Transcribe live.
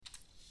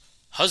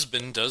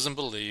husband doesn't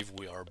believe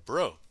we are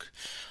broke.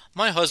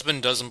 My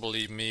husband doesn't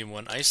believe me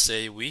when I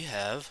say we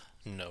have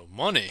no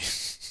money.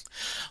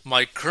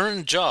 My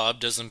current job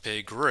doesn't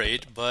pay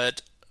great,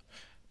 but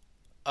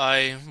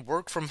I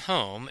work from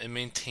home and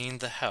maintain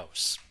the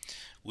house.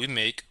 We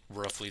make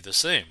roughly the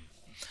same.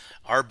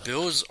 Our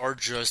bills are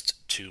just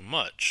too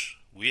much.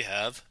 We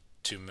have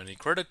too many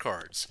credit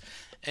cards.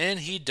 And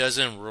he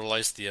doesn't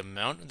realize the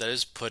amount that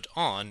is put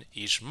on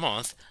each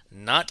month,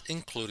 not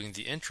including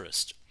the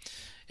interest.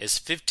 It's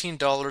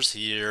 $15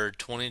 here,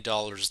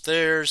 $20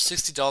 there,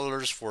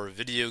 $60 for a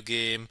video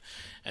game,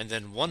 and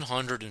then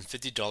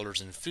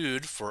 $150 in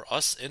food for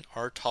us and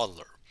our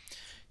toddler.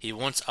 He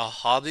wants a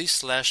hobby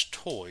slash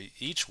toy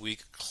each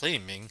week,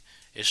 claiming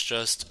it's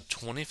just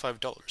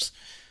 $25.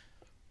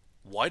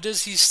 Why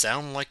does he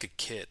sound like a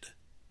kid?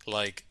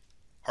 Like,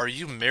 are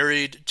you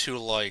married to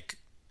like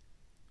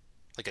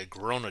a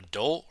grown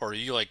adult, or are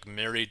you like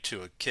married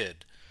to a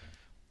kid?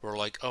 Or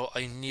like, oh,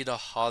 I need a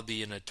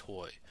hobby and a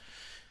toy.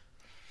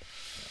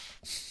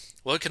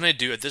 What can I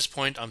do? At this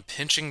point, I'm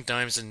pinching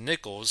dimes and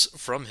nickels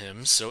from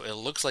him, so it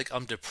looks like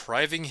I'm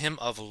depriving him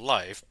of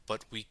life,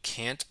 but we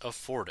can't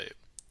afford it.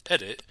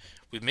 Edit.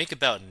 We make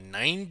about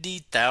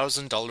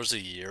 $90,000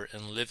 a year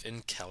and live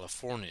in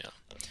California.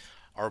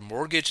 Our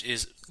mortgage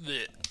is.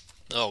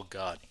 Oh,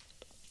 God.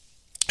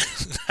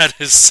 That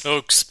is so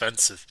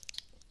expensive.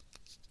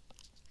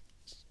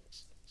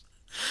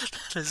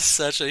 That is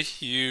such a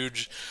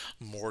huge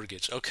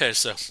mortgage. Okay,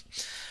 so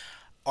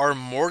our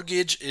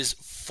mortgage is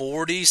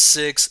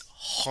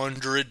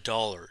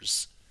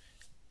 $4,600.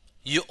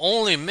 You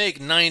only make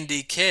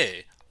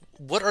 90K.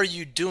 What are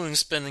you doing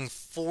spending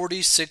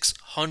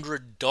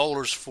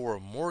 $4,600 for a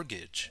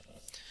mortgage?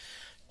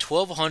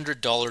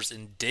 $1,200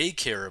 in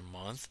daycare a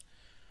month.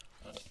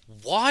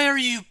 Why are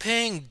you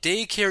paying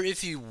daycare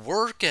if you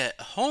work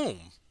at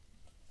home?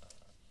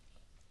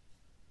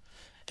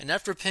 And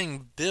after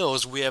paying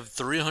bills, we have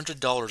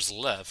 $300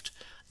 left,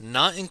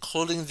 not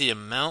including the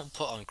amount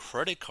put on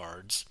credit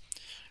cards.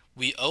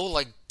 We owe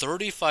like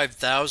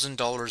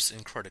 $35,000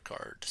 in credit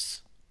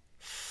cards.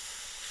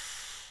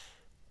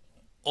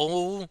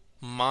 Oh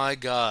my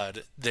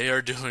God, they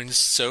are doing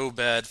so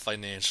bad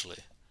financially.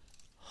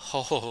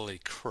 Holy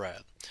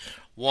crap.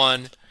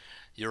 One,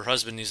 your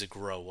husband needs to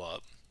grow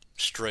up,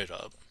 straight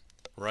up,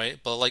 right?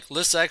 But like,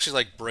 let's actually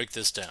like break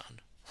this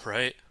down,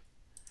 right?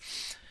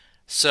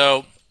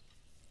 So,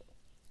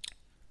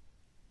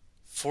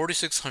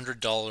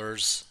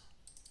 $4,600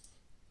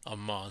 a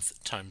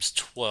month times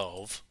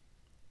 12,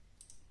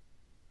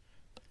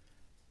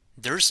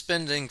 they're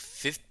spending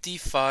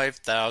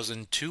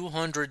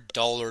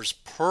 $55,200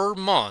 per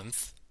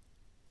month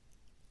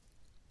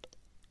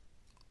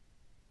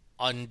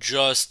on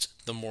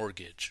just the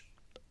mortgage.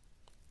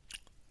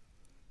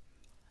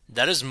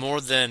 That is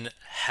more than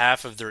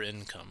half of their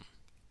income.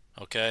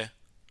 Okay?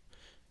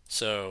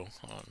 So,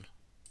 hold on.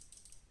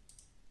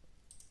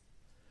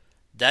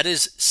 That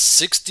is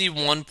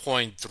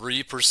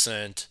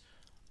 61.3%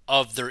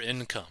 of their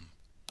income.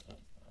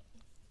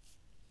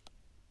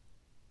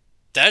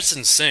 That's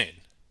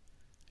insane.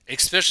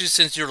 Especially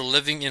since you're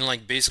living in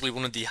like basically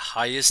one of the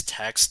highest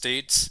tax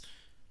states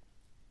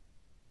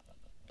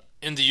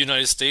in the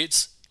United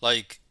States.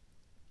 Like,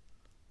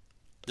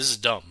 this is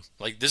dumb.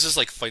 Like, this is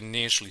like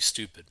financially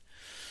stupid.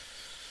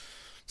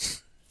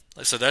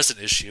 So that's an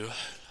issue.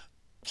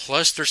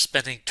 Plus, they're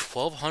spending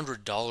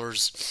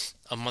 $1,200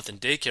 a month in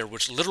daycare,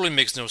 which literally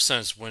makes no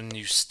sense when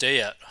you stay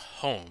at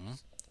home,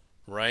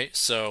 right?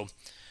 So,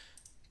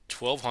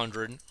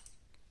 1,200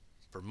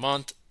 per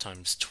month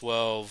times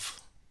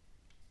 12,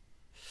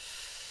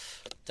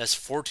 that's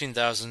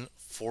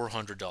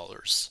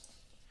 $14,400.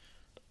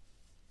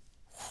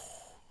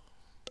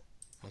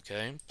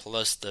 Okay,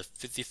 plus the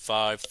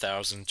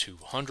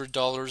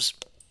 $55,200.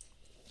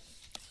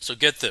 So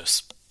get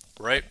this,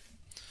 right?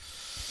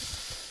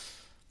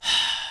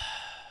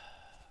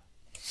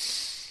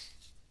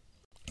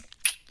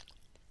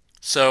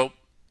 So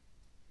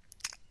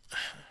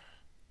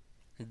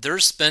they're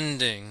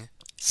spending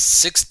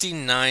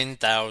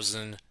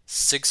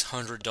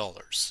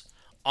 $69,600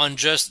 on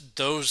just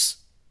those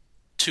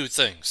two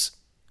things.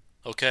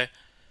 Okay?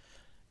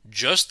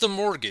 Just the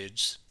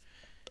mortgage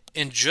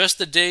and just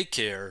the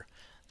daycare,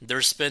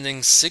 they're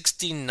spending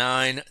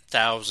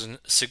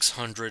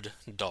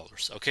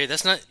 $69,600. Okay?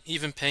 That's not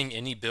even paying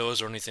any bills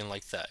or anything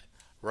like that,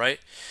 right?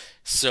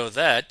 So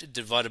that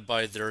divided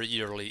by their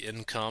yearly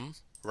income,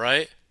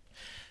 right?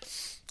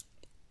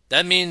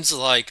 That means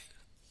like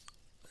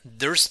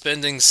they're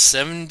spending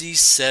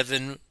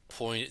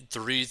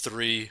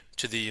 77.33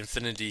 to the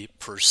infinity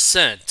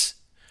percent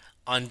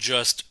on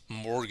just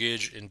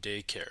mortgage and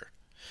daycare.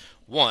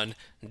 One,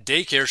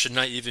 daycare should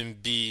not even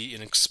be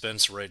an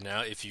expense right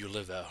now if you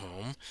live at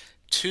home.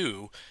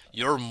 Two,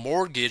 your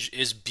mortgage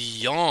is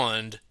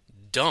beyond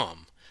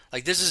dumb.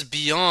 Like, this is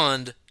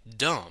beyond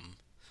dumb.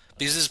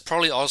 Because this is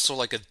probably also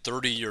like a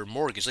 30-year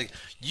mortgage. Like,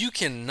 you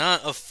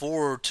cannot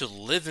afford to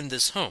live in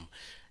this home.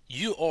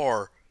 You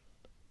are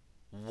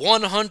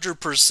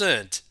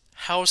 100%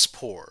 house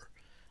poor.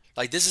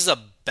 Like, this is a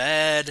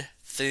bad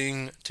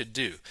thing to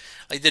do.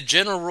 Like the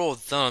general rule of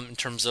thumb in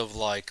terms of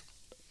like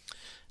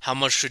how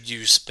much should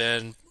you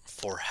spend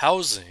for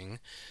housing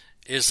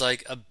is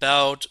like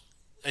about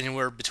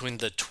anywhere between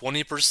the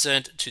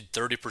 20% to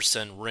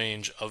 30%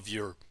 range of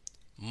your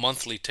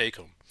monthly take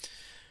home.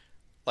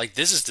 Like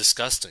this is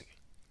disgusting,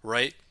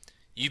 right?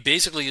 You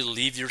basically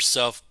leave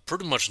yourself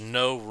pretty much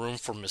no room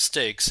for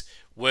mistakes,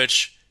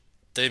 which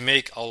they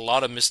make a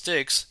lot of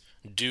mistakes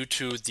due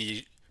to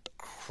the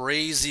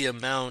crazy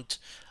amount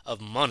of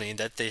money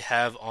that they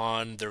have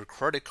on their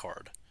credit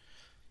card.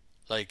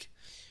 Like,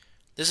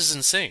 this is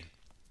insane.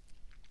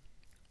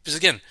 Because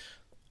again,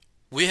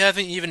 we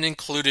haven't even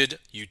included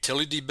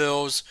utility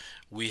bills,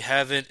 we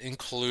haven't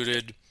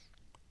included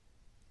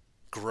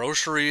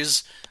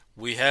groceries,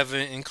 we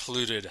haven't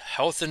included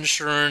health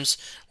insurance,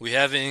 we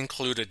haven't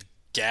included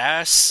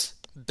gas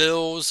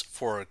bills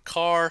for a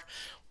car,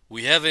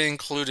 we haven't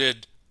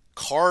included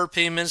car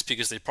payments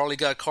because they probably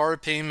got car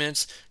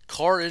payments,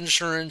 car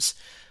insurance.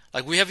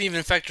 Like, we haven't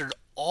even factored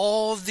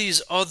all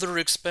these other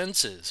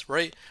expenses,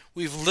 right?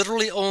 We've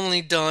literally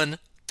only done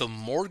the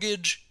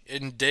mortgage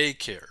and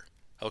daycare,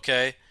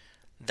 okay?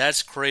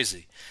 That's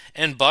crazy.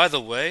 And by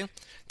the way,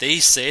 they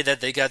say that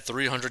they got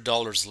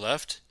 $300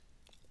 left.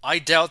 I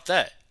doubt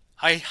that.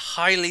 I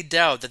highly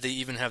doubt that they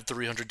even have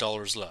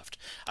 $300 left.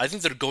 I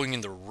think they're going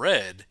in the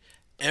red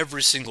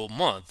every single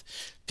month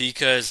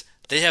because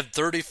they have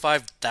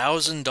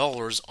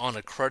 $35,000 on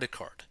a credit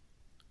card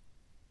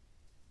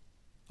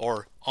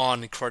or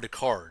on credit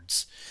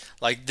cards.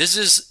 Like, this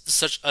is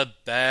such a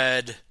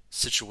bad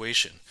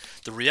situation.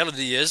 The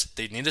reality is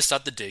they need to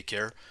stop the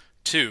daycare.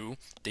 Two,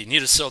 they need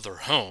to sell their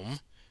home.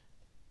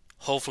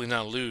 Hopefully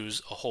not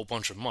lose a whole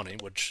bunch of money,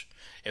 which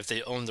if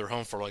they own their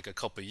home for like a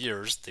couple of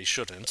years, they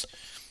shouldn't.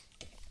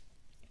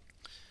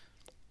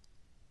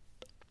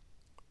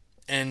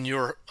 And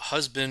your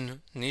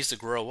husband needs to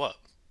grow up.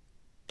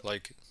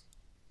 Like,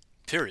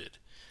 period.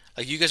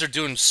 Like, you guys are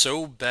doing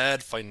so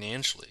bad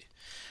financially.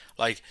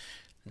 Like,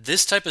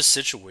 this type of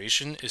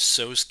situation is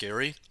so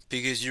scary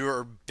because you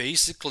are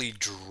basically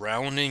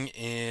drowning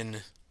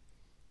in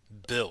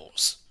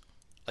bills.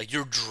 Like,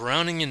 you're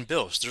drowning in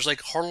bills. There's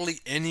like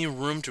hardly any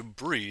room to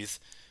breathe,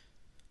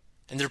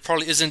 and there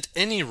probably isn't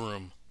any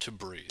room to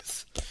breathe.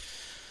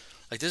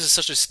 Like, this is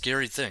such a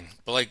scary thing.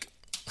 But like,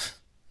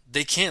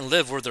 they can't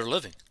live where they're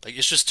living. Like,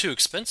 it's just too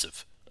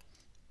expensive.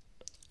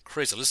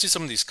 Crazy. Let's see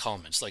some of these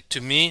comments. Like,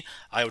 to me,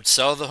 I would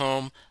sell the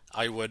home.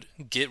 I would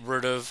get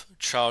rid of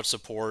child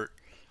support.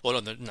 Well,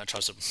 no, not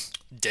child support.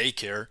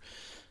 Daycare.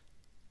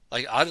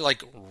 Like, I'd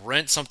like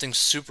rent something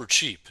super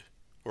cheap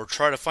or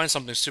try to find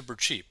something super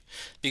cheap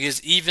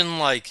because even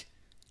like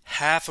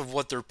half of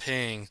what they're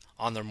paying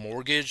on their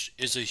mortgage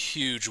is a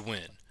huge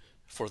win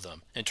for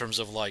them in terms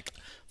of like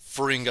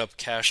freeing up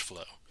cash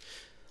flow.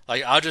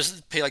 Like, I'll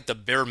just pay like the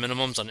bare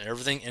minimums on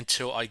everything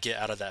until I get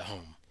out of that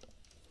home.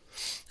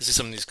 Let's see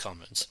some of these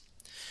comments.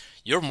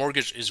 Your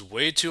mortgage is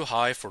way too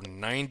high for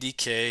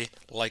 90K,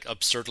 like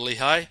absurdly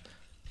high.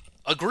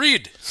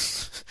 Agreed.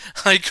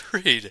 I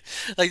agreed.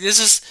 Like, this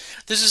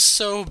is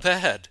so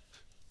bad.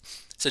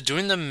 So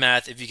doing the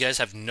math, if you guys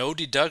have no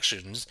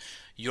deductions,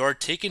 you are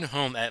taking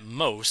home at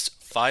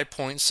most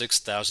 5.6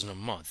 thousand a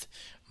month.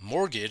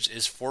 Mortgage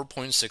is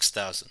 4.6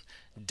 thousand.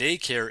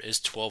 Daycare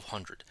is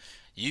 1,200.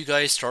 You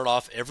guys start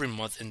off every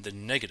month in the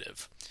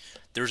negative.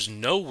 There's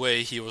no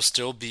way he will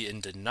still be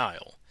in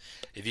denial.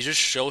 If you just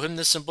show him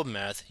the simple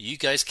math, you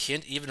guys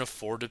can't even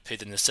afford to pay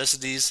the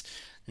necessities,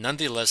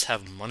 nonetheless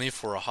have money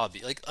for a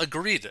hobby. Like,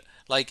 agreed.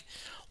 Like,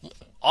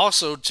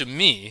 also to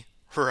me,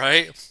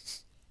 right?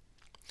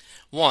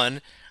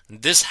 One,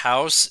 this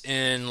house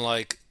in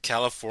like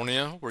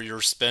California where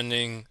you're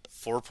spending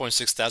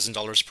 $4.6 thousand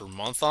per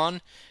month on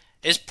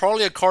is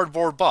probably a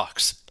cardboard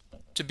box,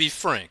 to be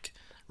frank,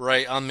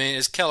 right? I mean,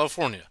 it's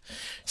California.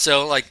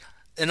 So like,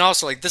 and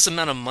also like this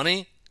amount of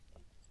money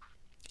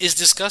is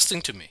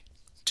disgusting to me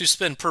to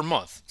spend per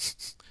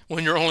month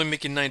when you're only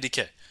making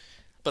 90K.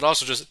 But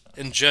also just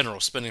in general,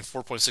 spending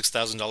 $4.6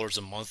 thousand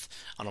a month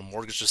on a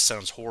mortgage just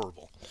sounds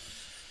horrible.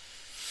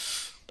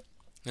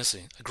 Let's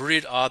see.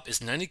 Agreed op is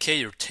 90K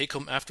your take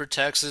home after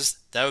taxes.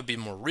 That would be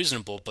more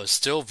reasonable, but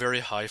still very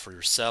high for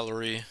your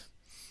salary.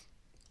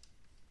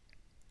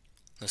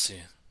 Let's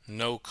see.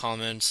 No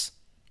comments.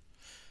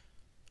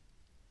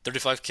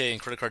 35K in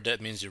credit card debt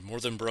means you're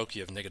more than broke.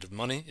 You have negative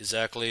money.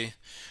 Exactly.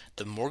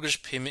 The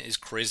mortgage payment is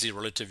crazy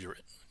relative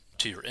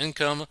to your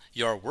income.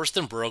 You are worse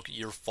than broke.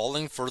 You're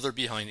falling further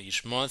behind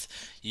each month.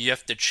 You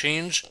have to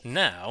change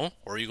now,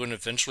 or you're going to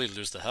eventually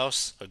lose the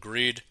house.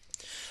 Agreed.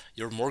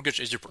 Your mortgage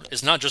is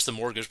it's not just the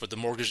mortgage, but the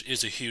mortgage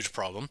is a huge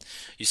problem.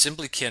 You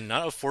simply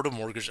cannot afford a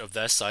mortgage of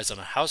that size on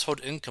a household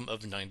income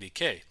of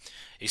 90K,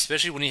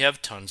 especially when you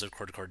have tons of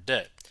credit card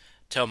debt.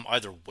 Tell them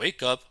either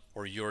wake up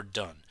or you're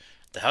done.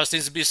 The house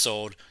needs to be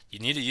sold. You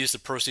need to use the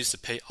proceeds to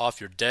pay off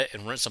your debt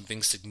and rent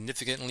something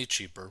significantly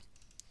cheaper.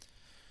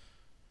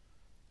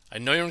 I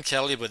know you're in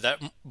Cali, but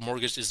that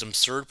mortgage is an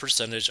absurd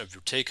percentage of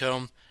your take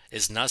home.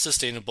 It's not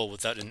sustainable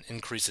without an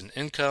increase in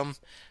income.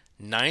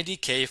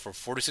 90K for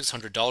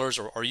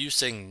 $4,600, or are you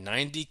saying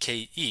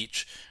 90K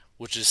each,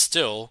 which is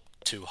still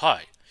too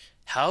high.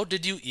 How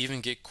did you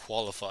even get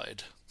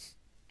qualified?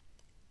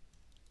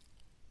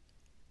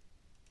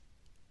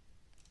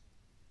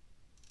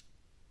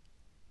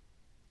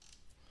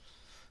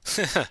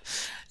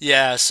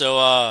 Yeah,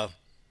 so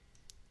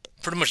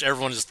pretty much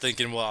everyone is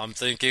thinking what I'm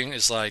thinking.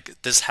 Is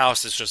like this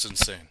house is just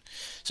insane.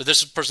 So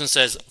this person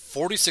says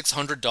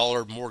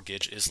 $4,600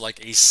 mortgage is like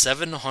a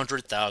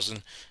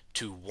 $700,000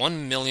 to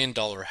 $1 million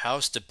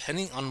house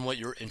depending on what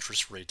your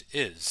interest rate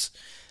is.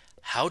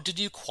 How did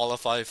you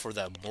qualify for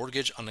that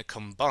mortgage on a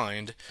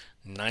combined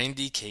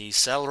 90K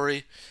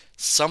salary?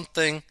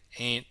 Something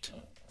ain't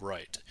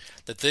right.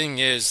 The thing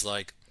is,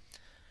 like,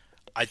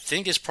 I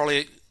think it's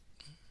probably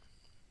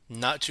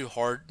not too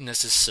hard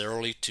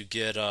necessarily to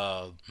get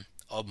a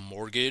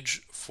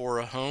mortgage for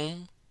a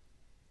home,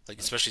 like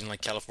especially in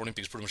like California,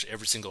 because pretty much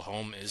every single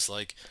home is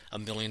like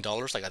 $1 million.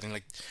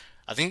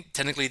 I think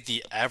technically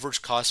the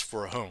average cost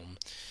for a home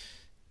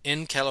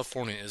in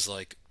California is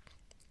like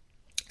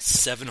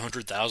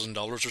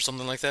 $700,000 or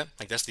something like that.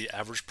 Like that's the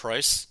average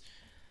price,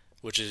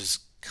 which is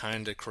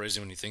kind of crazy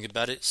when you think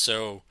about it.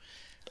 So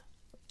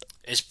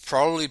it's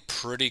probably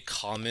pretty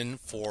common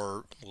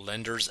for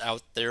lenders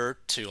out there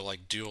to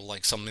like do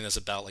like something that's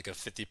about like a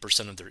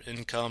 50% of their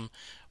income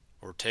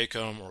or take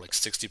home or like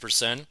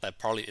 60%. That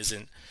probably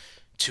isn't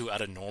too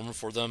out of norm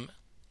for them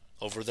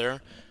over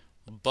there.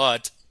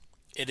 But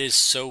it is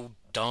so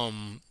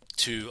dumb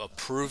to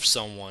approve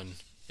someone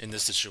in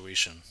this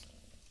situation.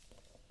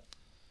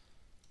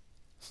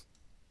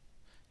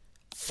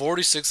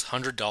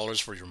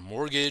 $4,600 for your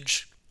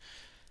mortgage.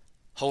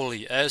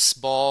 Holy S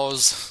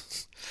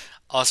balls.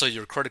 Also,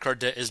 your credit card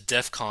debt is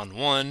DEFCON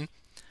 1.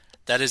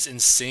 That is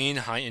insane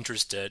high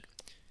interest debt.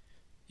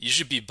 You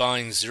should be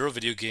buying zero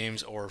video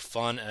games or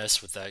Fun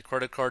S with that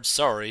credit card.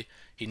 Sorry.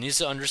 He needs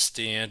to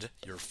understand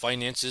your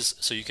finances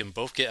so you can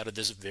both get out of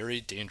this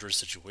very dangerous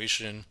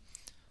situation.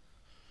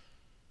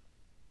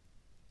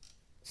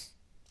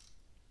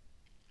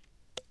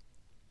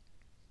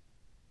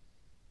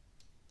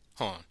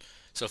 Hold on.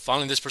 So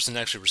finally, this person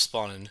actually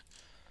responded.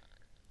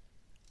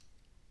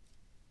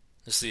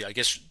 Let's see. I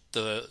guess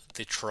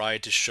they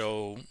tried to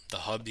show the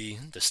hubby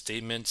the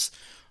statements,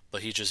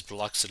 but he just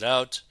blocks it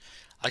out.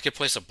 I could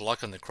place a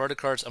block on the credit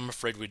cards. I'm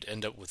afraid we'd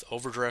end up with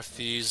overdraft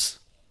fees.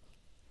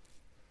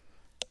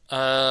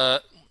 Uh,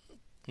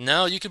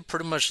 Now you can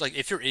pretty much like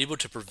if you're able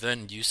to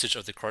prevent usage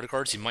of the credit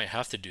cards, you might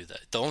have to do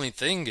that. The only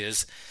thing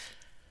is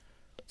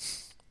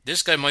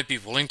this guy might be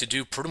willing to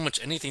do pretty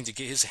much anything to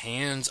get his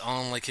hands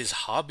on like his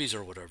hobbies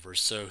or whatever.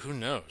 So who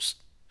knows?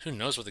 Who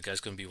knows what the guy's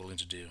going to be willing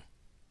to do?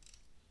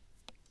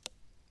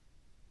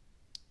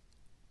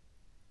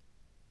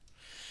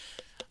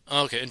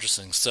 Okay,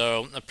 interesting.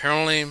 So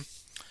apparently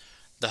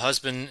the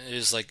husband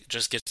is like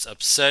just gets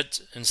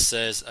upset and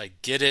says, "I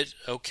get it.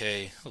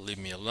 Okay, leave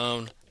me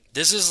alone."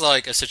 This is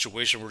like a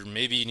situation where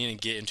maybe you need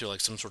to get into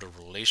like some sort of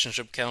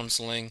relationship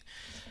counseling.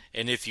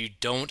 And if you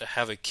don't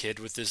have a kid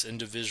with this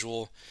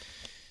individual,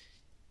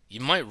 you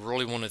might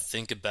really want to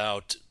think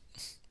about.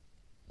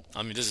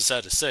 I mean, this is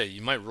sad to say.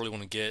 You might really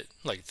want to get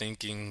like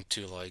thinking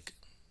to like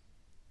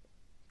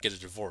get a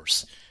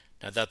divorce.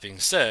 Now, that being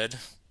said,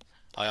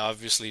 I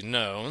obviously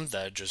know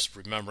that just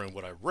remembering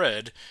what I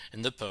read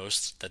in the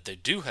post that they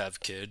do have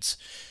kids,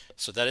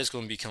 so that is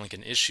going to be kind of like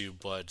an issue.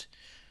 But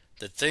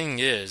the thing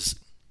is,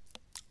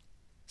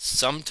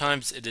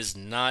 sometimes it is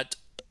not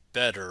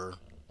better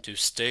to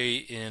stay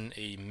in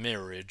a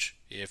marriage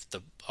if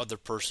the other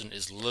person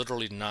is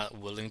literally not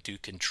willing to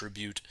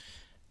contribute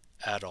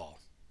at all.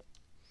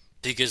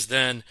 Because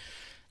then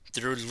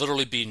there would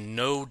literally be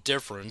no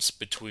difference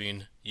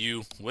between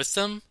you with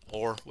them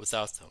or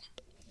without them.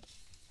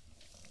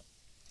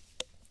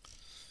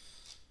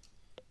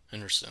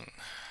 Interesting.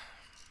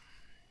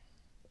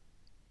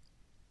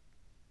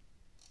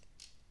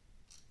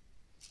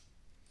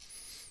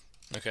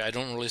 Okay, I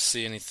don't really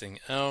see anything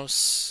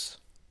else,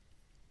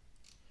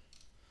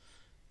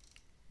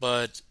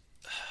 but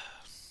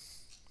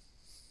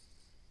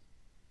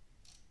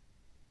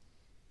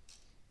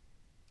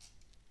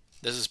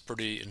this is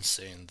pretty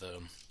insane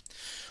though.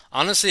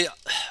 Honestly,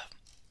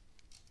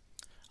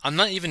 I'm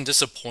not even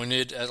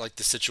disappointed at like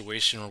the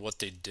situation or what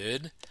they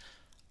did.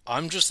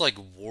 I'm just like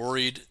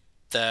worried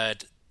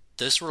that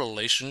this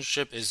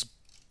relationship is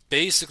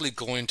basically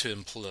going to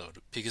implode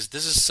because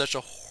this is such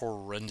a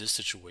horrendous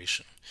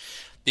situation.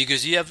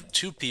 Because you have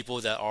two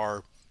people that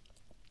are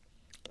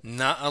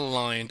not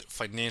aligned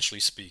financially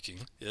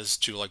speaking as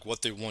to like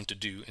what they want to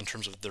do in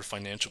terms of their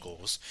financial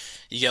goals.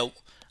 You get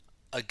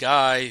a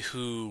guy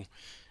who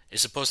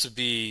is supposed to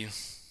be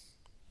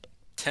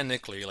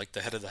technically like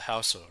the head of the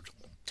household,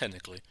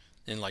 technically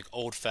in like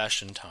old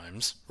fashioned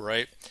times,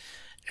 right?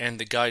 And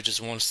the guy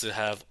just wants to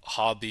have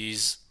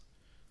hobbies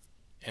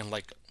and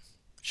like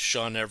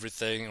shun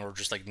everything or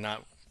just like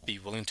not be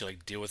willing to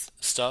like deal with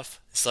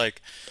stuff. It's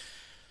like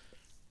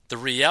the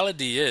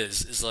reality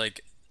is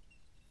like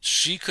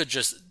she could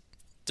just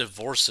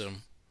divorce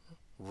him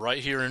right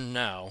here and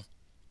now.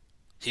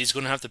 He's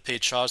going to have to pay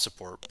child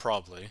support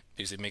probably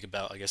because they make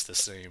about I guess the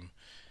same.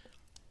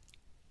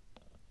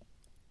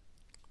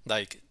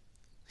 Like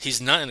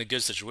he's not in a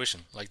good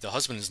situation. Like the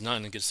husband is not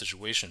in a good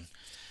situation,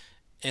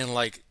 and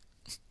like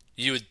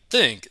you would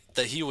think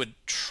that he would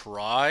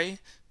try,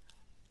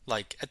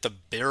 like at the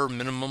bare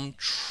minimum,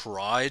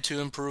 try to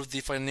improve the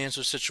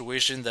financial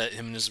situation that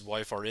him and his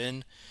wife are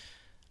in.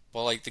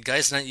 But like the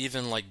guy's not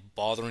even like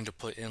bothering to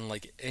put in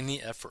like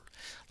any effort.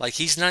 Like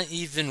he's not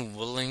even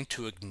willing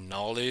to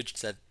acknowledge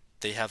that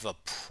they have a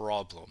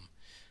problem.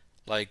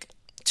 Like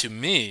to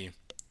me,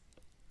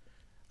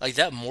 like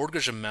that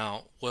mortgage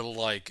amount will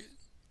like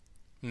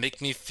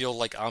make me feel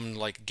like I'm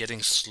like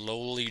getting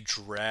slowly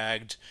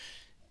dragged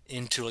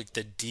into like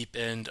the deep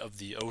end of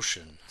the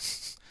ocean,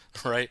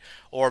 right?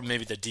 Or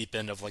maybe the deep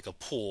end of like a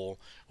pool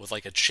with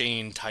like a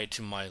chain tied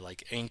to my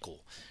like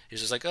ankle.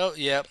 It's just like, oh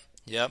yeah,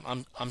 yeah,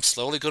 I'm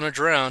slowly gonna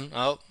drown.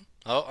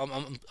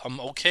 I'm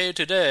okay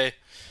today.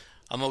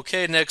 I'm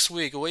okay next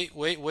week.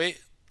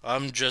 Wait.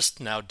 I'm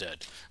just now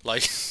dead.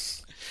 Like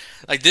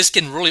like this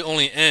can really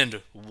only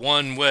end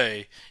one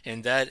way,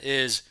 and that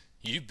is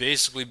you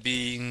basically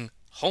being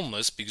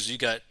homeless because you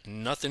got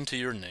nothing to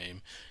your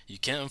name. You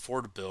can't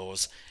afford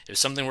bills. If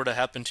something were to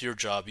happen to your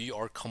job, you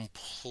are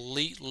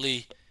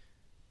completely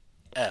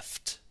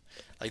effed.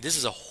 Like this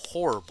is a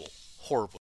horrible, horrible